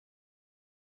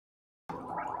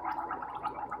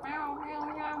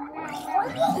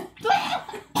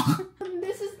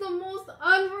This is the most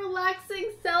unrelaxing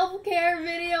self-care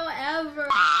video ever.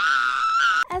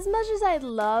 As much as I'd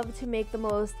love to make the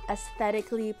most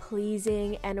aesthetically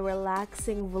pleasing and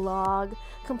relaxing vlog,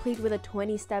 complete with a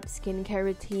 20-step skincare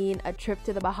routine, a trip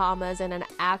to the Bahamas, and an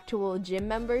actual gym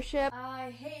membership,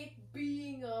 I hate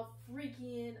being a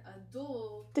freaking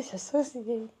adult.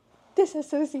 Disassociate.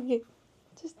 Disassociate.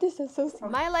 Just disassociate.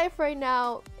 My life right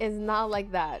now is not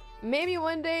like that. Maybe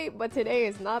one day, but today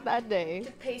is not that day.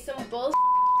 To pay some bullshit.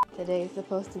 Today is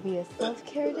supposed to be a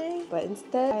self-care day, but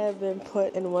instead I have been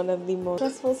put in one of the most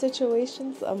stressful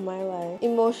situations of my life.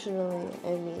 Emotionally, I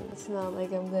mean. It's not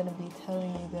like I'm gonna be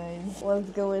telling you guys what's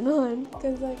going on,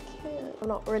 because I can't. I'm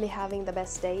not really having the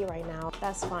best day right now.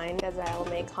 That's fine, because I'll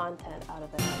make content out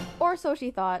of it. Or so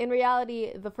she thought. In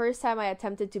reality, the first time I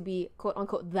attempted to be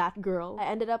quote-unquote that girl, I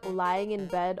ended up lying in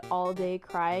bed all day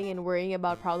crying and worrying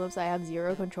about problems I have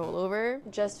zero control over.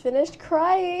 Just finished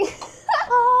crying.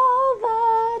 All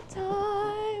the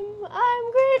time,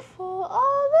 I'm grateful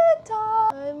all the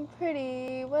time. I'm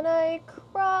pretty when I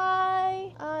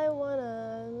cry. I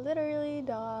wanna literally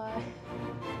die.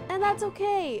 And that's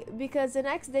okay, because the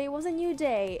next day was a new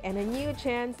day and a new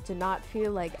chance to not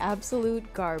feel like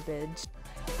absolute garbage.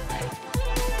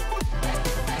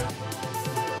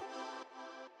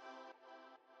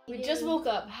 We just woke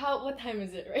up. What time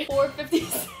is it, right?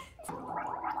 4:56.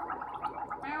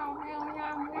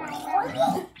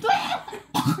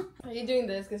 Are you doing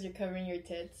this because you're covering your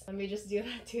tits? Let me just do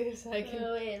that too so I can...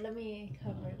 Oh wait, let me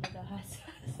cover it with the hot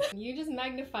sauce. You just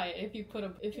magnify it if you put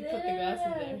the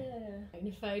glasses there.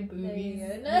 Magnified boobies.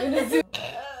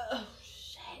 Oh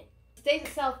shit. Today's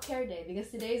a self-care day because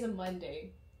today is a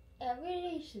Monday. Every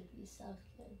day should be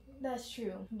self-care day. That's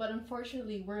true, but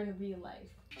unfortunately we're in real life.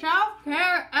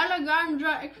 Self-care,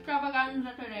 eleganza,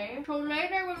 extravaganza today. So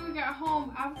later when we get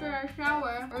home after our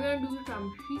shower, we're gonna do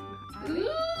some sheet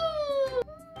massage.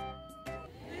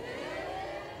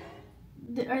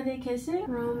 Are they kissing?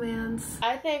 Romance.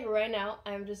 I think right now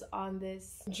I'm just on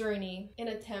this journey in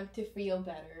attempt to feel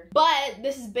better. But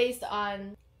this is based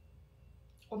on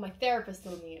what my therapist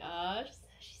told me.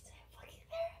 She's fucking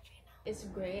therapy now. It's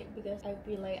great because I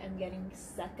feel like I'm getting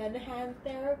second-hand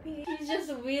therapy. She's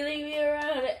just wheeling me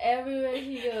around everywhere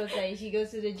she goes. Like she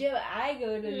goes to the gym, I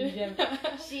go to the gym.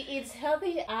 She eats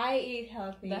healthy, I eat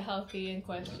healthy. The healthy in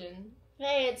question.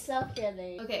 Hey, it's self-care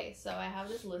day. Okay, so I have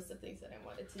this list of things that I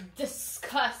wanted to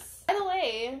discuss. By the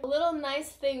way, a little nice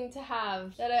thing to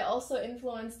have that I also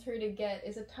influenced her to get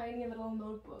is a tiny little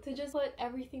notebook to just put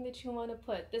everything that you want to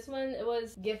put. This one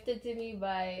was gifted to me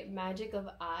by Magic of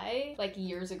Eye like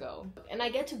years ago. And I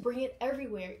get to bring it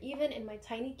everywhere, even in my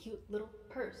tiny cute little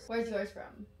purse. Where's yours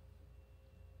from?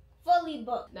 Fully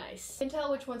booked. Nice. You can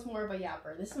tell which one's more of a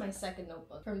yapper. This is my second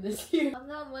notebook from this year. I'm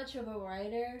not much of a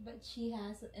writer, but she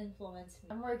has influenced me.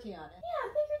 I'm working on it. Yeah, I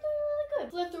think you're doing really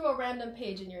good. Flip through a random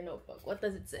page in your notebook. What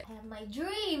does it say? I have my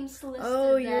dreams listed.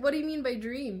 Oh, yeah. What do you mean by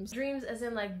dreams? Dreams as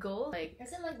in like goals? Like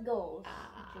as in like goals.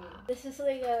 This is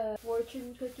like a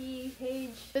fortune cookie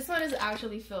page. This one is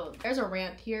actually filled. There's a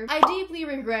rant here. I deeply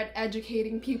regret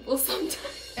educating people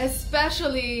sometimes.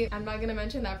 Especially, I'm not gonna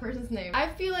mention that person's name. I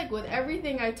feel like with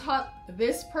everything I taught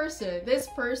this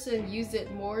person used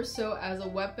it more so as a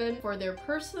weapon for their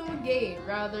personal gain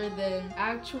rather than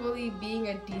actually being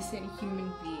a decent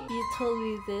human being. You told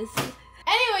me this.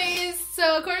 Anyways,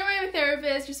 so according to my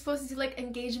therapist, you're supposed to do like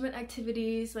engagement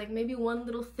activities, like maybe one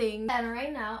little thing. And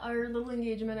right now, our little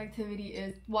engagement activity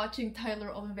is watching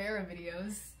Tyler Oliveira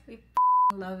videos. We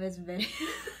love his videos.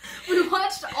 We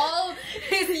watched all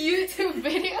his YouTube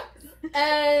videos.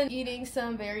 And eating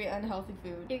some very unhealthy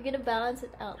food. You're gonna balance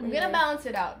it out. I'm gonna balance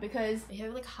it out because you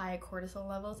have like high cortisol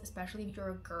levels, especially if you're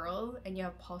a girl and you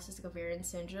have polycystic ovarian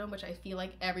syndrome, which I feel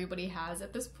like everybody has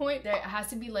at this point. There has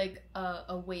to be like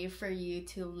a way for you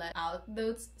to let out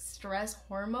those stress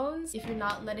hormones. If you're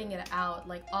not letting it out,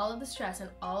 like all of the stress and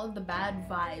all of the bad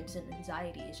vibes and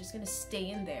anxiety is just gonna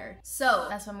stay in there. So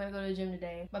that's why I'm gonna go to the gym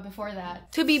today. But before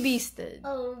that, to be beasted.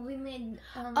 Oh, we made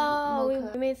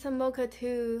mocha. We made some mocha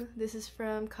too. This is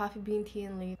from Coffee Bean Tea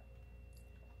and Leaf.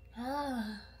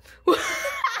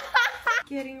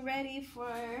 Getting ready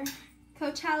for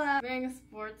Coachella. Wearing a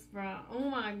sports bra. Oh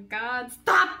my god.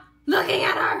 Stop looking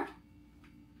at her!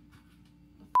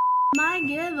 I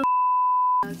give a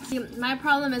See, my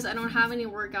problem is I don't have any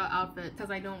workout outfit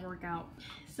because I don't work out.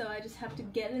 So I just have to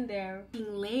get in there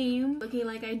being lame, looking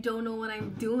like I don't know what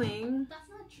I'm doing. That's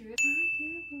not true.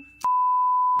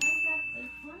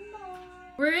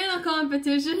 We're in a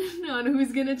competition on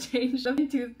who's gonna change the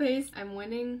toothpaste. I'm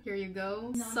winning. Here you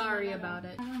go. No, Sorry about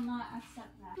it. I will not accept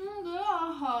that.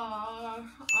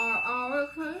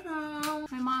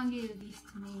 My mom gave these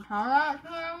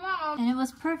And it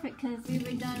was perfect because we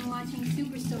were done watching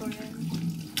Superstore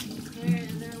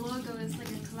and their logo is like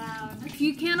a cloud. If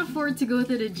you can't afford to go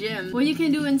to the gym, what you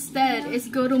can do instead is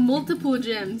go to multiple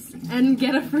gyms and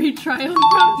get a free trial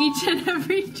from each and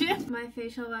every gym. My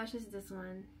facial wash is this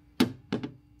one.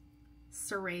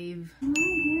 Sorraye.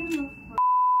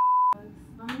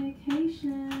 On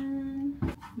vacation.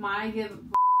 My give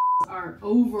are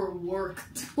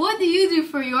overworked. What do you do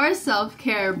for your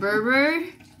self-care, Berber?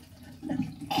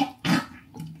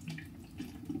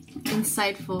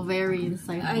 Insightful, very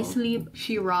insightful. I sleep.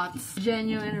 She rots.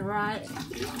 Genuine rot.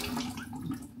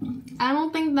 I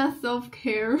don't think that's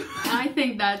self-care. I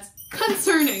think that's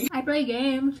concerning. I play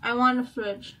games. I want a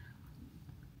Switch.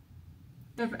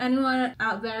 If anyone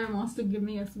out there wants to give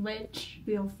me a Switch,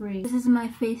 feel free. This is my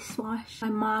face wash. My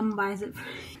mom buys it for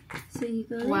me. So you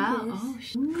go Wow. like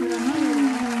this. Oh,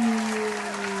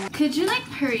 could you like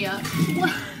hurry up?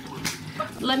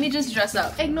 Let me just dress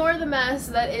up. Ignore the mess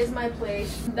that is my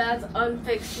place. That's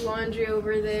unfixed laundry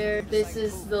over there. This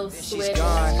is the Switch.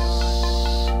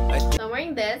 I'm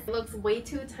wearing this. It looks way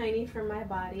too tiny for my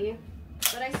body,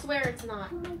 but I swear it's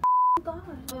not. Oh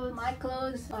God. My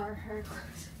clothes are her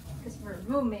clothes. Because we're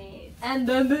roommates. And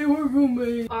then they were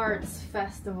roommates. Arts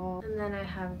festival. And then I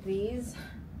have these.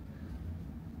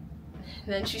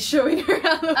 And then she's showing her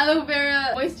aloe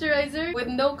vera moisturizer with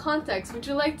no context. Would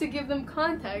you like to give them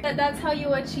context? And that's how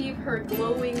you achieve her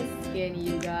glowing skin,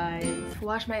 you guys.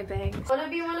 Wash my bangs. I want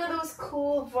to be one of those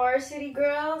cool varsity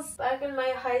girls back in my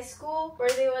high school where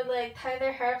they would like tie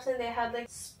their hair ups and they had like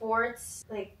sports,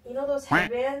 like, you know those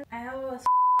headbands? I almost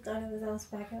thought it was else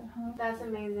back at home. That's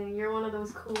amazing. You're one of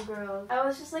those cool girls. I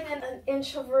was just like an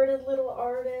introverted little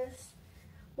artist.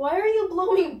 Why are you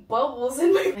blowing bubbles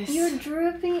in my face? You're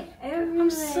dripping everywhere. I'm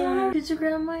sorry. Did you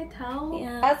grab my towel?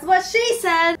 Yeah. That's what she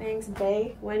said. Thanks,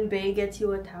 Bae. When Bae gets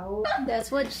you a towel. That's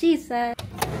what she said.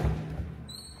 I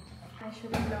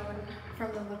should have known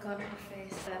from the look on her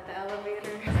face that the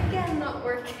elevator is again not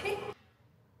working.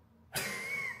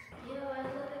 Yo, I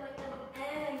look like an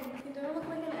egg. You don't look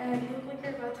like an egg. You look like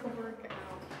you're about to work out.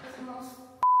 It smells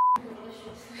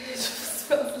delicious. It just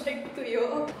smells like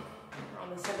tuyo. We're on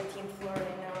the 17th floor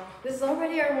right now. This is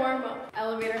already our warm-up.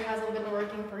 Elevator hasn't been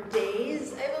working for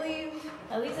days, I believe.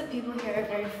 At least the people here are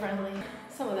very friendly.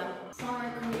 Some of them. Some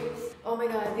are creeps. Oh my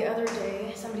god, the other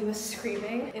day somebody was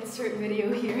screaming. Insert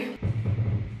video here.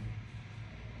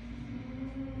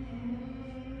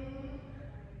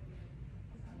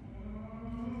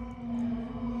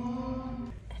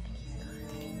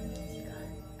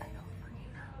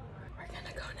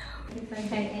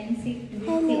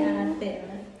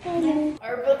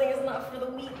 Our building is not for the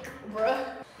weak, bruh.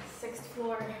 6th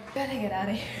floor. Gotta get out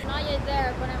of here. Not yet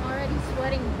there, but I'm already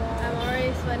sweating balls. I'm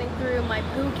already sweating through my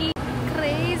pookie.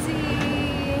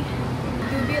 Crazy.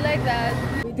 Do be like that.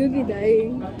 We do be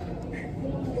dying.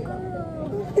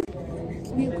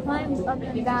 We climbed up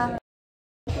and down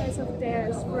flights of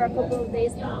stairs for a couple of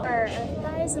days now. Our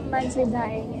thighs and legs are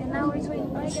dying, and now we're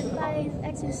doing leg and thigh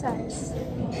exercise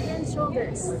and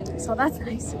shoulders. So that's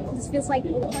nice. This feels like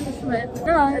punishment.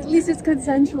 No, at least it's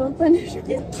consensual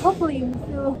punishment. Hopefully you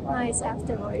feel nice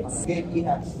afterwards.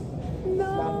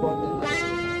 No.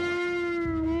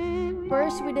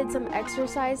 First, we did some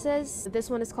exercises. This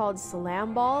one is called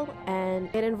slam ball, and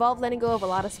it involved letting go of a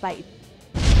lot of spite.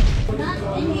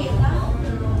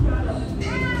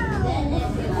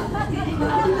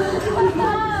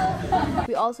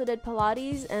 We also did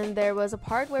Pilates, and there was a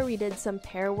part where we did some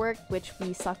pair work, which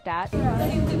we sucked at. I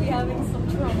seem to be having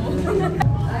some trouble.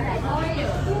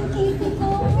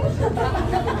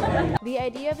 The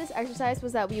idea of this exercise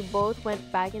was that we both went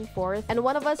back and forth, and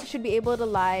one of us should be able to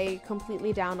lie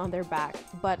completely down on their back,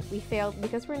 but we failed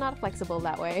because we're not flexible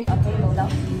that way. Okay, go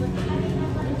down.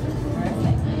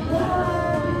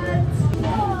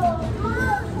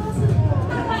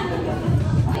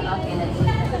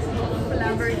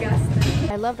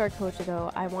 I loved our coach though.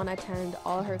 I want to attend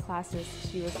all her classes.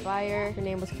 She was fire. Her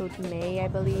name was Coach May, I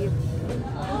believe.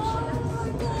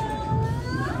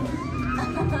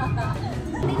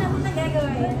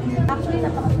 Actually,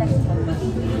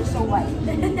 napaka-flexible. You're so white.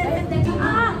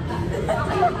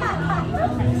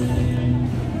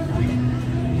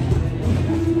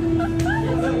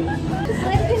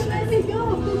 Just let me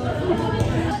go.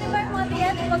 What if I want the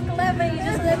end of a clever? You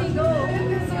just let me go.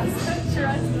 This was so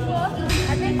stressful. I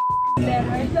think there,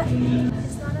 right?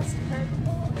 It's not as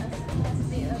hurtful as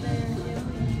the other gym,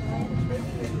 right?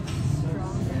 Maybe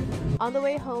stronger. On the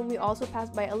way home, we also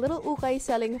passed by a little ukay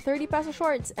selling 30 peso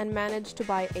shorts and managed to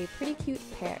buy a pretty cute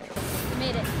pair. We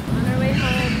made it. On our way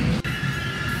home,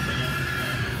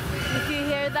 if you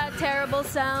hear that terrible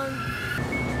sound,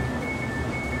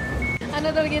 Ano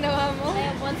daw ginawa mo?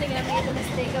 I have once again made the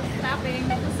mistake of tapping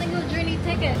the single journey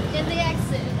ticket in the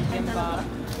exit. And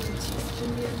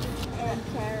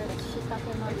carrots.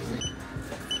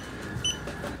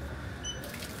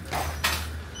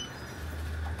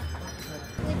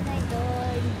 Good night,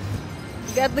 dog.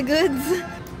 Got the goods.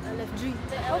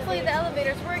 Hopefully the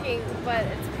elevator's working, but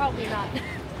it's probably not.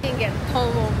 Didn't get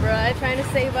Tomo, bruh. Trying to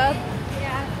save up.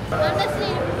 Yeah.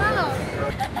 Honestly, wow.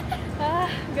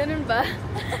 Ganun ba?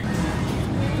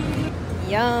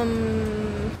 Yum.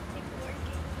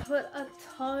 What a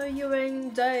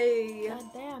tiring day. God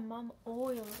damn, I'm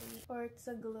oily. Or it's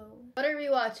a glow. What are we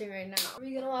watching right now? Are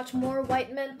we gonna watch more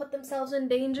white men put themselves in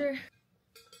danger?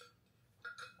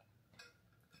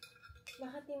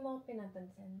 Bakit di mo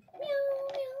pinapansin? Meow,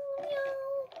 meow, meow.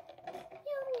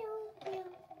 Meow, meow,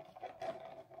 meow.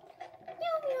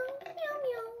 Meow, meow, meow,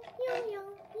 meow. Meow,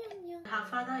 meow, meow, meow. Her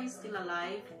father is still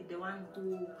alive, the one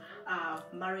who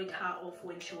married her off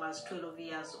when she was 12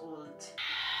 years old.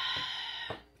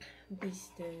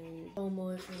 Beasted.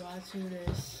 Tomo, if you're watching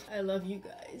this, I love you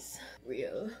guys.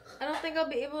 Real. I don't think I'll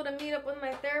be able to meet up with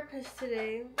my therapist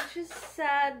today, which is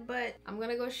sad, but I'm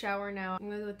gonna go shower now. I'm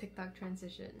gonna do a TikTok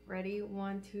transition. Ready?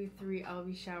 1, 2, 3, I'll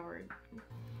be showered.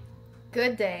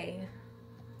 Good day.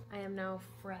 I am now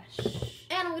fresh.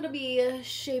 And I'm gonna be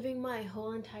shaving my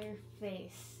whole entire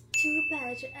face. Too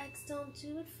bad your ex don't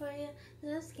do it for you.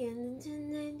 The skin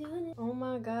doing it. Oh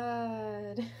my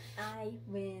god. I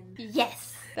win.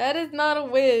 Yes! That is not a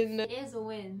win. It is a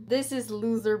win. This is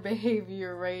loser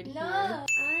behavior right here.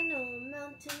 I know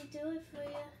Mountain do it for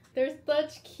you. They're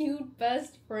such cute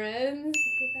best friends.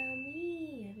 Think about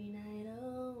me every night.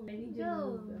 Oh, I need you to to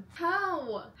move.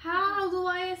 How? How do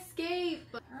I escape?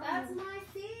 That's my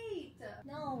seat.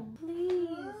 No. Please.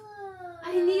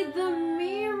 I need the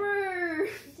mirror.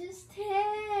 Just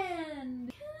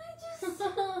stand. Can I just there?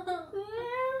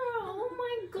 Oh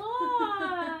my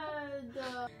god.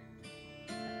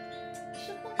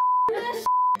 Shut the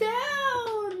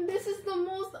down. This is the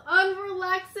most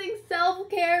unrelaxing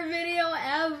self-care video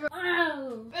ever.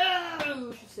 Oh.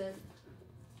 She said.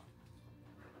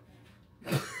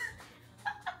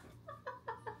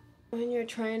 When you're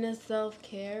trying to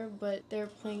self-care, but they're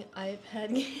playing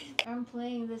iPad games. I'm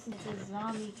playing this. It's a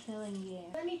zombie killing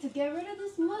game. I need to get rid of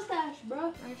this mustache,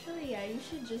 bro. Actually, yeah, you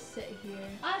should just sit here.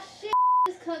 Ah shit!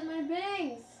 Just cut my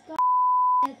bangs.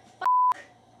 God,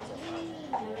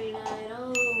 Every night,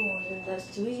 oh,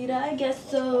 that's sweet, I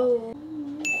guess so.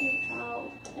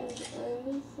 Ow, I'm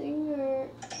a singer.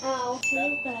 Ow,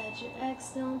 too bad your ex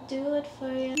don't do it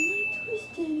for you. My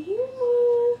twisted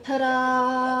humor.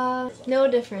 Ta-da! No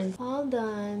difference. All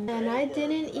done. And I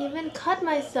didn't even cut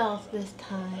myself this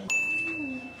time.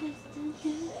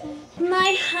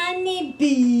 My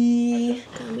honeybee.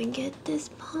 Come and get this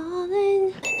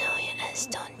pollen. I know your ex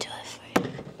don't do it for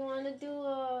you. You wanna do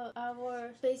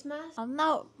our face mask? I'm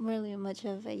not really much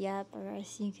of a yapper,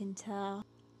 as you can tell.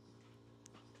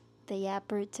 The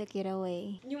yapper took it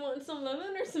away. You want some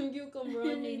lemon or some cucumber on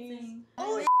your knees?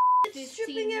 Oh, It's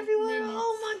dripping everywhere.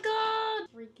 Oh my god!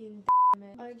 Freaking damn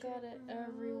it. I got it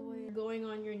everywhere. Going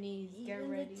on your knees. Get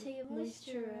ready.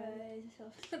 Moisturize.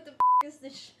 What the is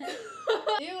this shit?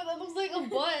 Ew, that looks like a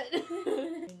butt.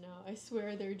 I know. I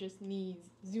swear they're just knees.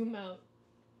 Zoom out.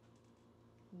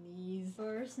 Knees.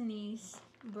 First knees.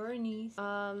 Bernice.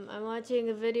 I'm watching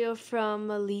a video from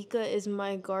Malika is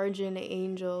my guardian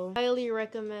angel. Highly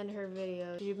recommend her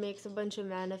video. She makes a bunch of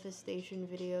manifestation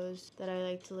videos that I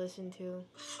like to listen to.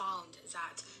 Found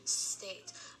that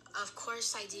state. Of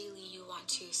course, ideally, you want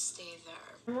to stay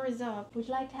there. What's up? Would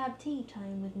you like to have tea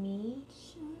time with me?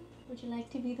 Sure. Would you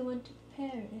like to be the one to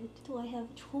prepare it? Do I have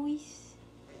a choice?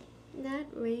 Not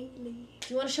really.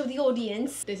 You want to show the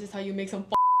audience? This is how you make some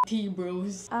tea,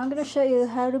 bros. I'm gonna show you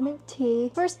how to make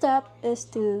tea. First step is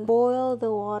to boil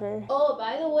the water. Oh,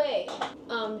 by the way,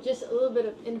 just a little bit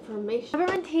of information.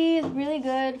 Peppermint tea is really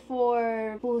good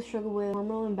for people who struggle with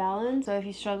hormonal imbalance. So if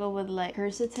you struggle with like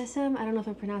hirsutism, I don't know if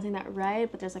I'm pronouncing that right,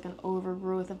 but there's like an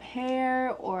overgrowth of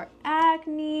hair or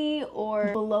acne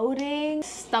or bloating,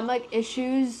 stomach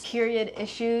issues, period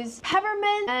issues,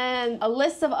 peppermint, and a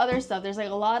list of other stuff. There's like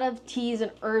a lot of teas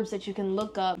and herbs that you can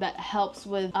look up that helps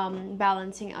with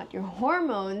balancing out your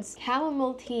hormones.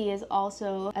 Chamomile tea is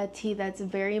also a tea that's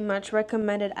very much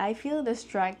recommended. I feel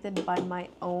distracted by my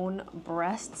own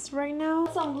breasts right now.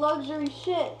 Some luxury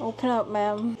shit. Open up,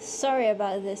 ma'am. Sorry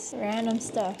about this random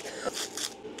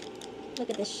stuff. Look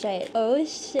at this shade. Oh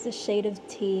shit. It's a shade of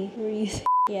tea.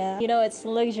 Yeah. You know it's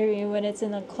luxury when it's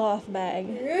in a cloth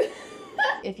bag.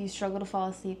 If you struggle to fall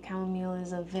asleep, chamomile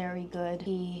is a very good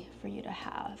tea for you to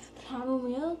have.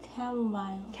 Chamomile?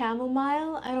 Chamomile.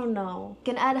 Chamomile? I don't know.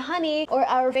 You can add honey, or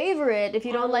our favorite if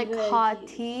you don't like hot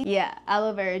tea. Yeah,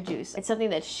 aloe vera juice. It's something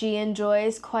that she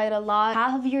enjoys quite a lot.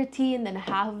 Half of your tea and then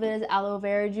half of it is aloe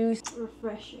vera juice.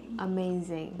 Refreshing.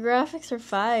 Amazing. Graphics are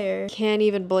fire. Can't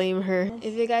even blame her.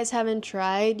 If you guys haven't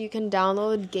tried, you can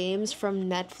download games from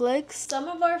Netflix. Some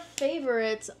of our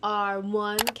favorites are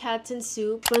 1. Cats in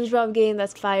Soup. SpongeBob game,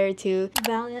 that's fire too.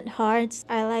 Valiant Hearts.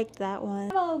 I like that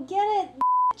one. Oh, get it,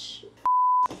 bitch.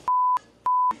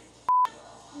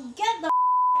 Get the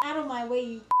out of my way,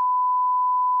 you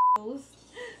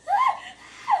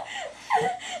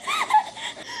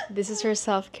This is her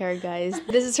self-care, guys.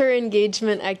 This is her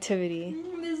engagement activity.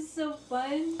 This is so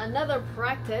fun. Another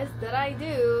practice that I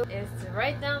do is to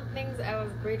write down things I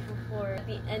was grateful for at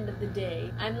the end of the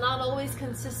day. I'm not always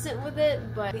consistent with it,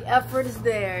 but the effort is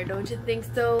there, don't you think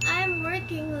so? I'm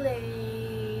working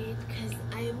late because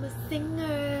I'm a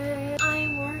singer.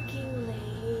 I'm working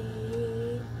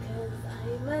late because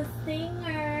I'm a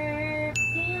singer.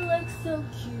 He looks so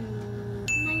cute.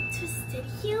 My twisted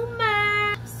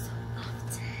humor.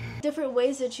 Different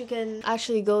ways that you can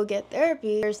actually go get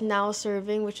therapy. There's now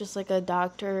serving, which is like a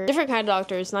doctor, different kind of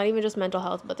doctors, not even just mental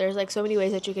health, but there's like so many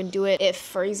ways that you can do it if,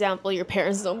 for example, your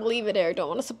parents don't believe it or don't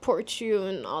want to support you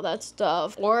and all that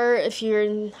stuff. Or if you're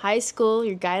in high school,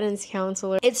 your guidance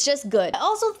counselor. It's just good. I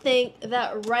also think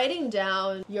that writing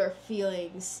down your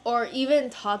feelings or even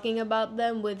talking about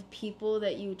them with people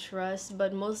that you trust,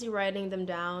 but mostly writing them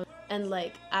down and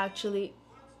like actually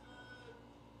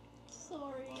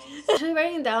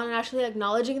writing them down and actually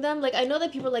acknowledging them. Like, I know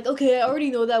that people are like, okay, I already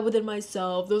know that within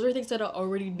myself. Those are things that I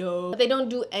already know. But they don't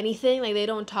do anything. Like, they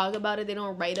don't talk about it. They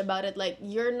don't write about it. Like,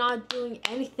 you're not doing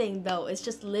anything, though. It's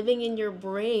just living in your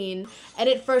brain. And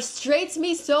it frustrates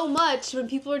me so much when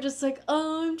people are just like,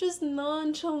 oh, I'm just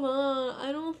nonchalant.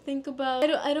 I don't think about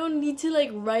it. I don't need to,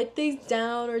 like, write things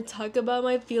down or talk about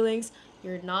my feelings.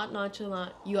 You're not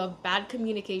nonchalant. You have bad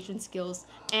communication skills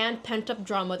and pent-up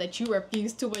drama that you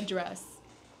refuse to address.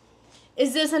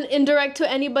 Is this an indirect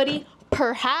to anybody?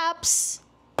 Perhaps.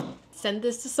 Send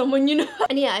this to someone you know.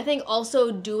 And yeah, I think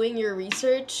also doing your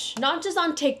research, not just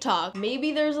on TikTok.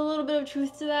 Maybe there's a little bit of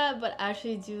truth to that, but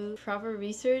actually do proper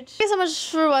research. Thank you so much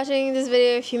for watching this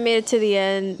video. If you made it to the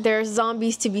end, there's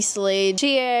zombies to be slayed.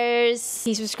 Cheers.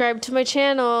 Please subscribe to my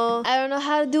channel. I don't know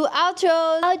how to do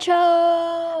outros.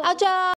 Outro.